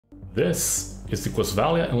This is the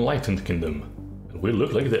Quasvalia Enlightened Kingdom, and we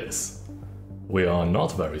look like this. We are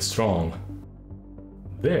not very strong.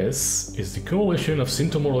 This is the coalition of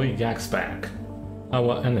Sintomoroi Gaxpack,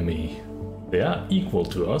 our enemy. They are equal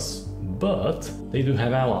to us, but they do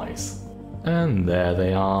have allies. And there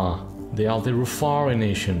they are. They are the Rufari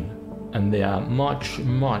nation, and they are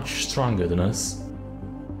much stronger than us.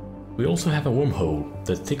 We also have a wormhole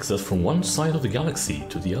that takes us from one side of the galaxy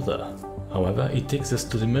to the other. However, it takes us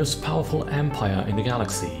to the most powerful empire in the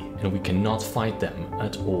galaxy, and we cannot fight them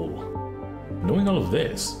at all. Knowing all of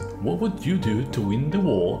this, what would you do to win the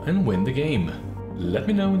war and win the game? Let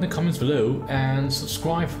me know in the comments below and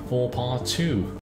subscribe for part 2.